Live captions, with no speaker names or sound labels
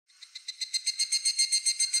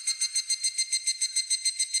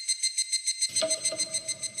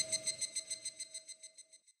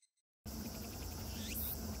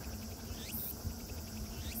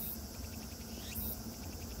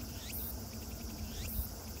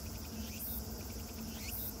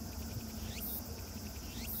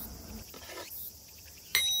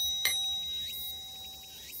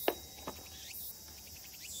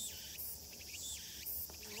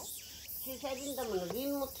사진다면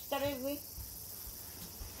림못 따라해보이.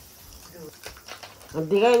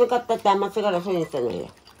 네가 이거 갖다 담아서 가라 손 있잖아요.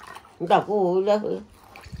 나 그거 올라서.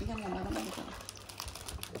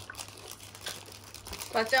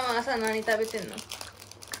 바짱은朝何食べてんの?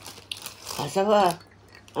朝は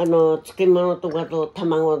漬物とかと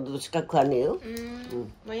卵しか食わねえよ。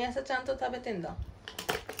毎朝ちゃんと食べてんだ。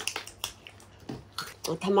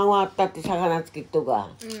卵あったって魚漬けとか、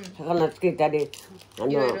魚漬けたり、いろ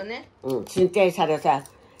いろね。ちっちゃい皿さ、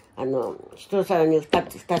一皿に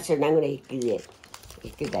2品ぐらいい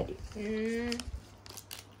けたり。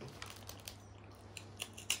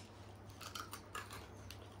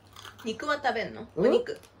肉は食べんの？お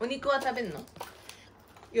肉は食べんの？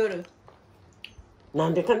夜。な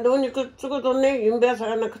んでかんでお肉つくとね、ゆんべは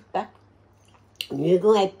魚食った。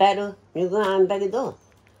肉がいっぱいある。肉があるんだけど、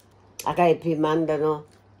赤いピーマンだの、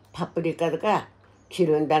パプリカとか、切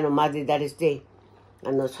るんだの混ぜたりして、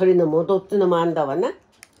それの元ってのもあんだわな。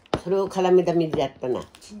それを絡めた水やったな。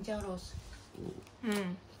チンジャオロース。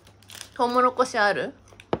トウモロコシある？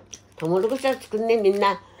トウモロコシは作んね、みん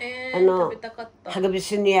な。食べたかった。ハクビ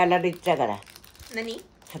シンにやられちゃうから。何？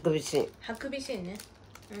ハクビシン。ハクビシンね。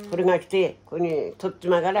これが来て、ここに取っち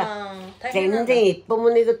まうから、全然一本も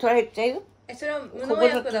肉取られちゃうよ。それは無農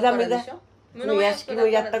薬だからでしょ？無農屋敷も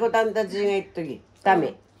やったことあんだ、じいが言っとき。ダ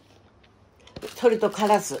メ。鳥とカ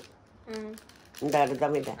ラス。だからダ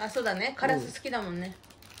メだ。あ、そうだね。カラス好きだもんね。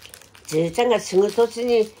じいちゃんが死ぬ年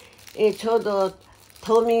に、ちょうど、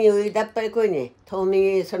冬眠ウイだっぱりこいね。冬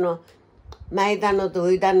眠、前だのと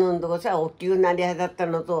ウイだのとこさ、大きくなりはだった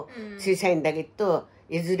のと、小さいんだけど、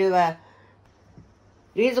いずれは、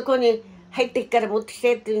冷蔵庫に入ってきから持ってき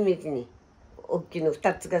てっていう意味に、大きいの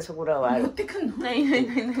2つがそこらはある。持ってくんの？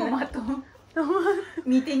トマト。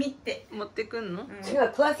見てみて。持ってくんの？違う、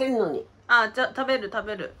食わせんのに。あ、じゃあ食べる。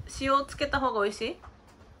塩つけた方が美味しい？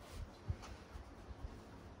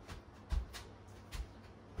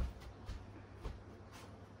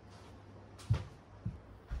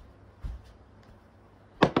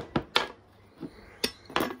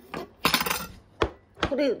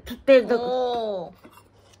これ取ってどこ。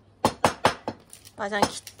ばあちゃん切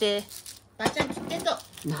って。ばあちゃん切ってと。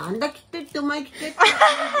なんだ切ってってお前切ってって。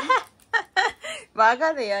我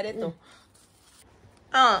がでやれと。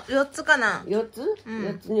あ、4つかな。4つ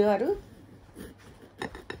？4つに割る？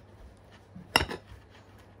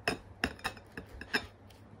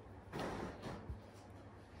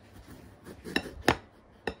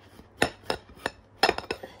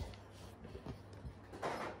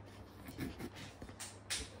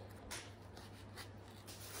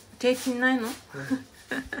手切んないの？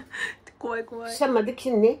怖い。下まで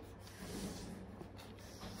切んね。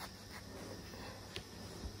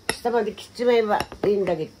下まで切っちまえばいいん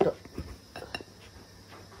だけど。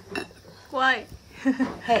怖い。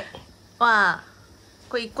はい。わあ。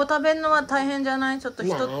これ1個食べるのは大変じゃない？ちょっと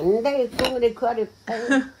なんだよ、1個ぐらい食われっぱい。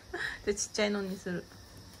で、ちっちゃいのにする。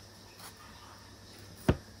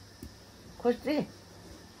こうして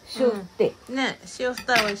塩振って。ね、塩振っ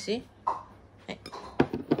たら美味しい？はい。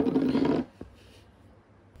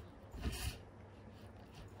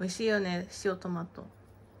美味しいよね、塩トマト。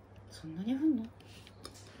そんなに振んの？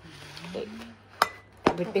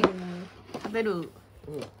食べて。食べる。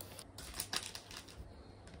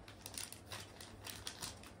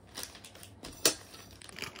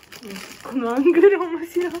このアングル面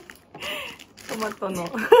白い。トマトの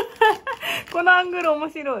このアングル面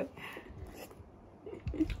白い。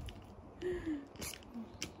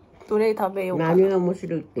どれ食べようかな。何が面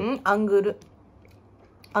白いって？アングル。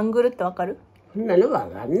アングルってわかる？そんなのわ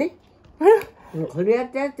かんね。これや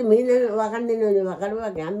ってみんなわかんねえのにわかる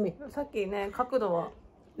わけあんね。さっきね、角度は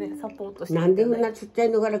ね、サポートして。なんでこんなちっちゃい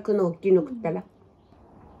のから食うの大きいの食ったら。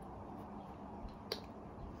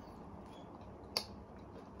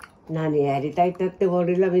何やりたいってって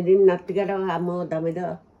俺らみたいになってからはもうダメだ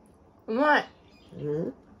わ。うまい。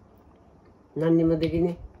何にもでき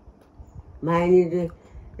ねえ。前にで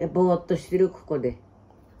ぼーっとしてるここで。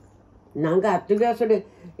なんかあっときはそれ、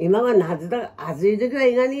今は夏だ、暑い時は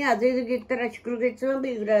いがに暑い時行ったらひっくり返っちまう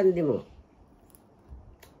べぐらいでも。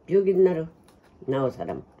病気になる。なおさ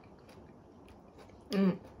らも。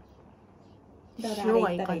だからあれ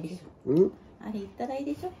行ったらいいでしょ。あれ行ったらいい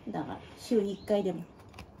でしょ。だから週に1回でも。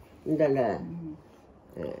だから、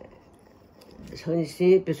それに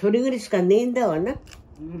してそれぐらいしかねえんだわな。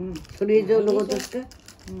それ以上のことですか。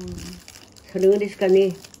それぐらいしか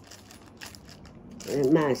ね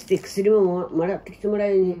え。まあして薬ももらってきてもらう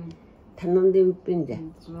ように頼んでみっぺんじゃ。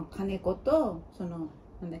その金子とその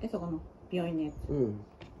なんだっけ、そこの病院のやつ。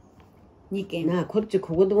2件。なあ、こっち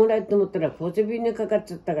ここでもらえると思ったら交通病院にかかっ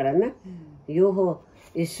ちゃったからな。両方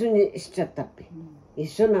一緒にしちゃったっぺ。一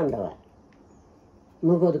緒なんだわ。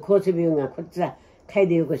向こうで交通病院がこっちは帰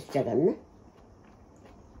りよこしちゃうからな。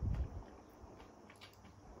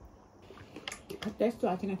買ったやつと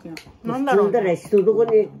味が違う。なんだろうね。人どこ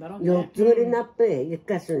に4つぐらいなっぺ、一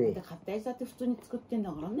箇所に。買ったやつだって普通に作ってん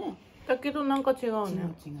だからね。だけどなんか違うね。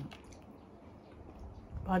違う。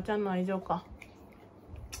ばあちゃんの愛情か。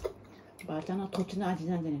ばあちゃんの土地の味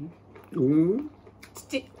なんじゃないの？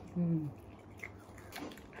父。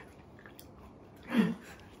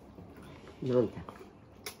な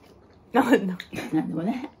んだ。なんでも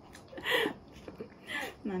ね。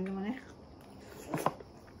なんでもね。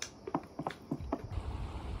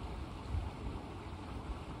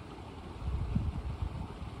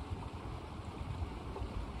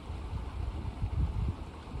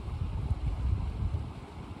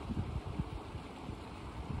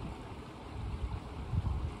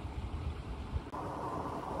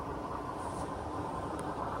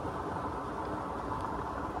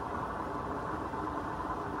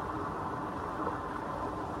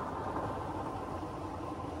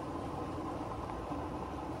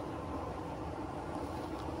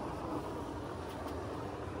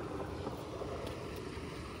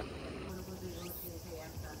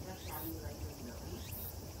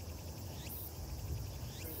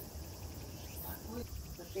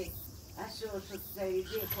足をそっちへ入れて、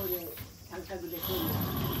これ三角でこ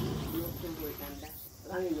う乗って動いたんだ。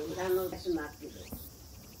ワニの裏の足もあってる。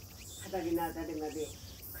畑のあたりまで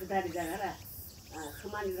下りだから、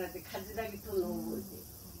熊にだって風だけ取るのを覚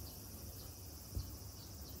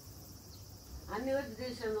えて。姉は自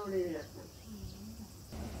転車乗れるやつなんだ。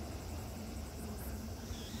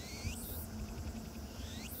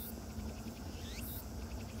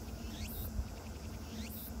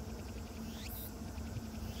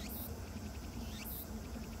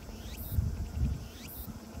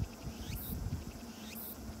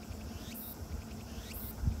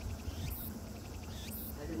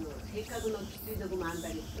性格のきついとこもあんだ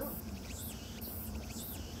けど、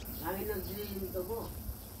マゲのずいんとこ、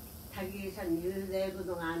タギさんに言うだいこ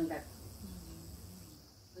とがあんだ。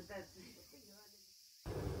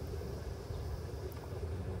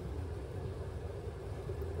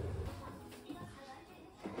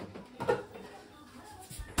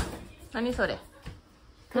何それ？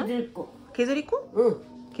削りっこ。削り粉？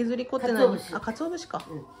削り粉って何？あ、鰹節か。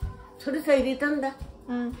それさ入れたんだ。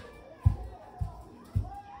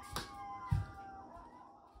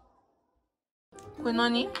これ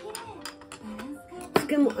何？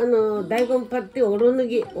漬物、大根パっておろぬ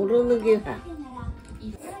ぎは。最後に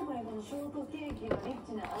このショートケーキのリッ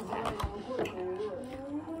チな味わいが残るという、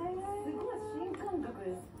すごい新感覚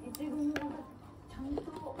です。いちごもちゃん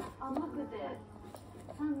と甘くて、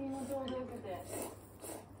酸味もちょうどよくて、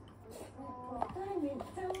これめっち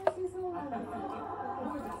ゃ美味しそうなんですよ。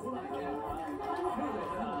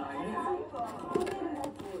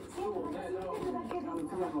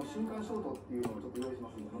瞬間ショートっていうのをちょっと用意しま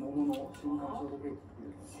すので、桃の瞬間ショートケーキって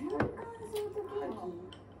いう。瞬間ショートケーキ。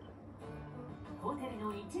ホテル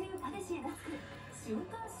の一流パティシエが作る瞬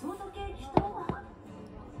間ショートケーキとは？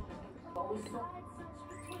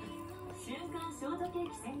瞬間ショートケ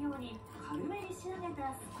ーキ専用に軽めに仕上げ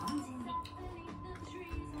たスポンジに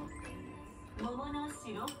桃の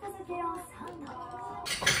シロップ漬けをサンド。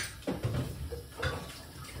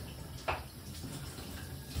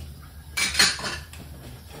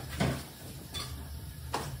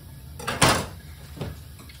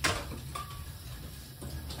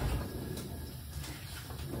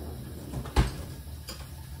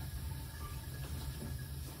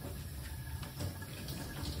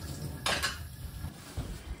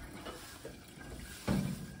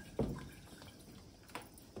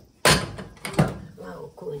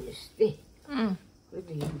こうにして、これ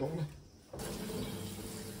でいいんだね。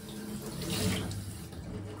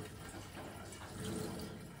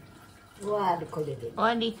終わり、これで。終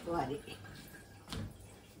わり。終わり。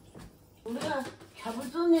これはキャブ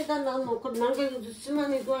ツネタなの。これ何回か島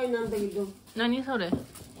根具合なんだけど。何それ？キ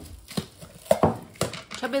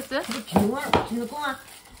ャベツ？キノコが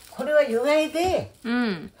これは湯がいで、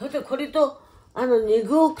それでこれと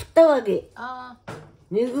肉を食ったわけ。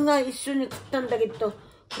肉が一緒に食ったんだけど、こ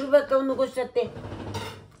ればっかを残しちゃって、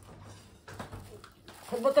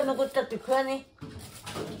こればっか残しちゃって食わね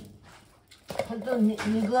え。ちゃんと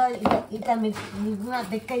肉は炒め、肉は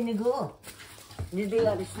でっかい肉を茹で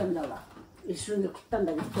あれしたんだわ。一緒に食ったん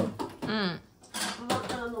だけど、うん。ま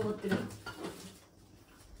た残ってる。